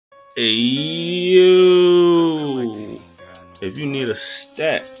Yo, if you need a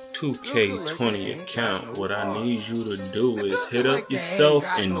stat 2K20 account, what I need you to do is hit up yourself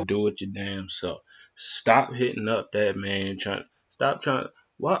and do it your damn self. Stop hitting up that man stop trying.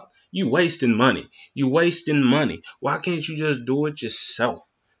 What? You wasting money. You wasting money. Why can't you just do it yourself?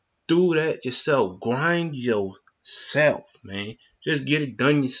 Do that yourself. Grind yourself, man. Just get it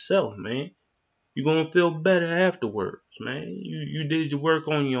done yourself, man. You're gonna feel better afterwards, man. You did your work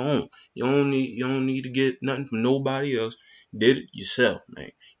on your own. You don't need to get nothing from nobody else. You did it yourself,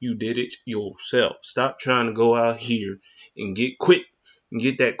 man. You did it yourself. Stop trying to go out here and get quick and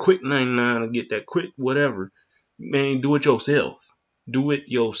get that quick 99 or get that quick whatever. Man, do it yourself. Do it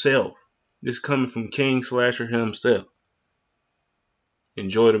yourself. This coming from KingSlasher himself.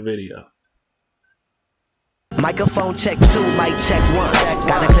 Enjoy the video. Microphone check 2, mic check 1.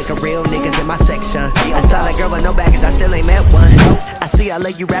 Gotta click a real niggas in my section. I style like girl with no baggage, I still ain't met one. I see I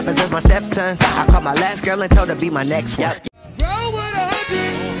let you rappers as my stepsons. I called my last girl and told her be my next one. Roll with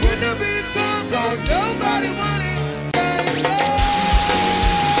 100 when the beat comes, don't nobody want it.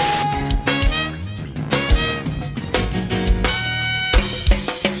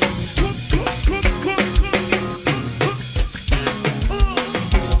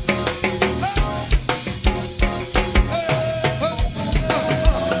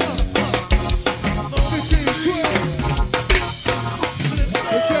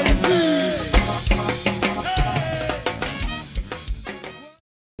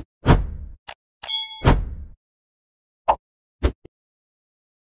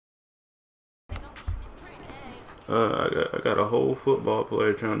 I got a whole football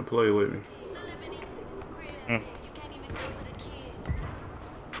player trying to play with me.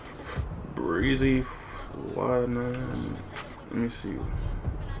 Breezy Y9. Let me see.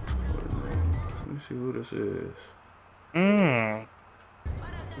 Let me see who this is.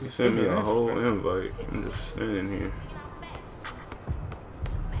 He sent me a whole invite. I'm just standing here.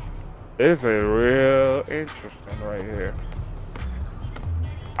 This is real interesting right here.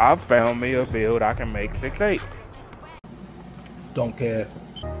 I found me a build I can make 6'8". Don't care.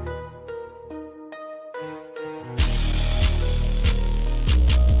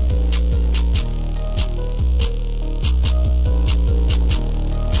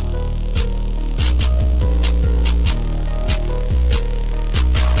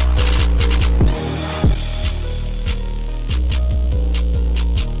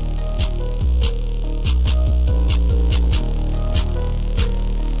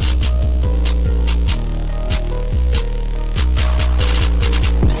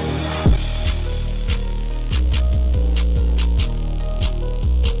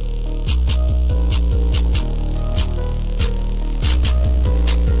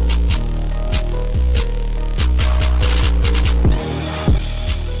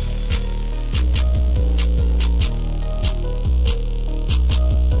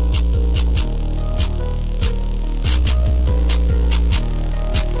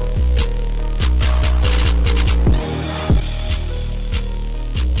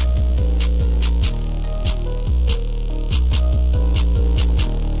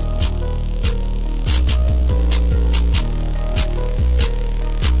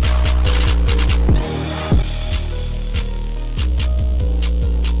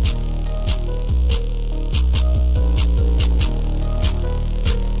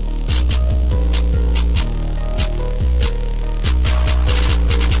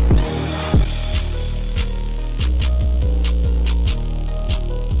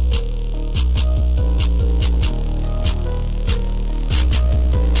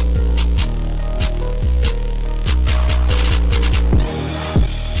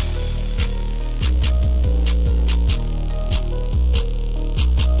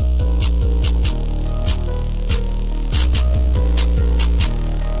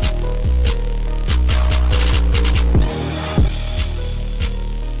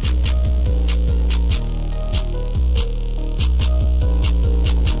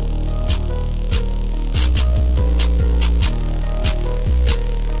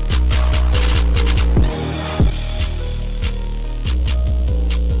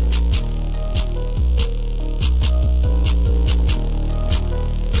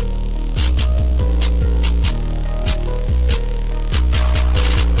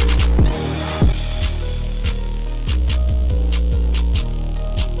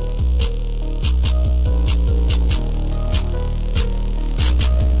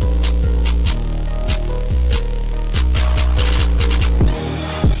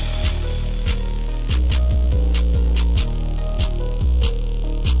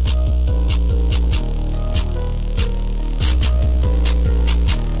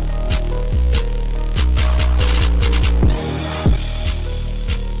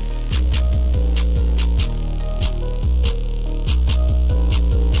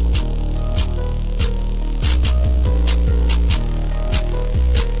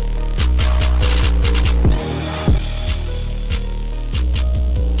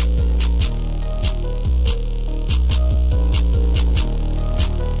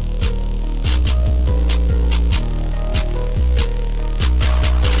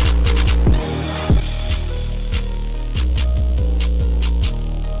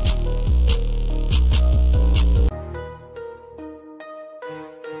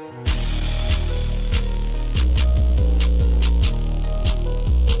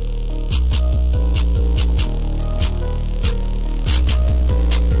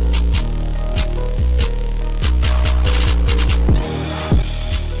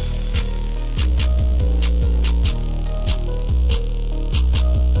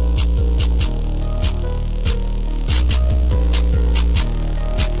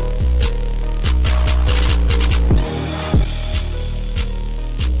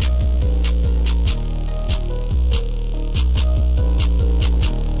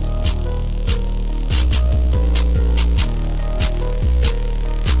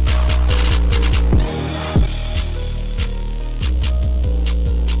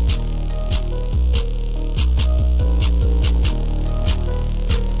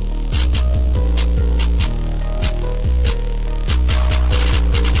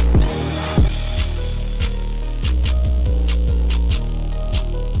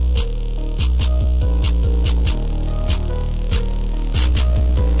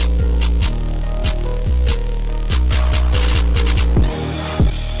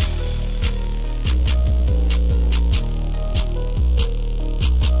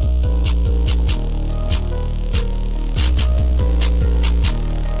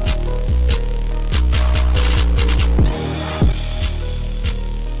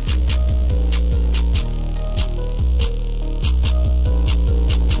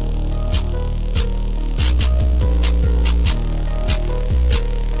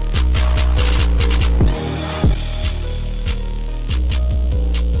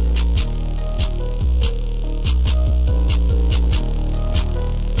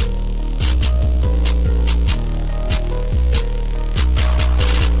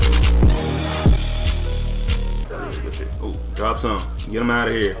 Drop some. Get him out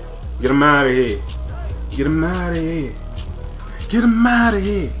of here. Get him out of here. Get him out of here. Get him out of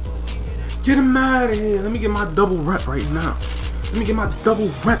here. Get him out of here. Let me get my double rep right now. Let me get my double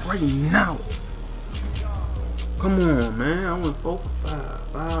rep right now. Come on, man. I went 4 for 5.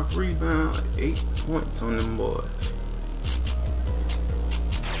 5 rebounds, like 8 points on them boys.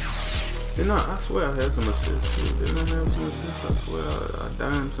 Didn't I swear I had some assists too. Didn't I have some assists? I swear I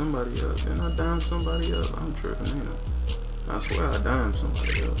dimed somebody up. Didn't I dime somebody up? I'm tripping here. I swear I dimed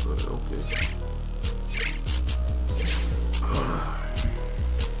somebody up, but okay.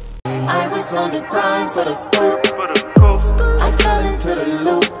 I was on the grind for the group.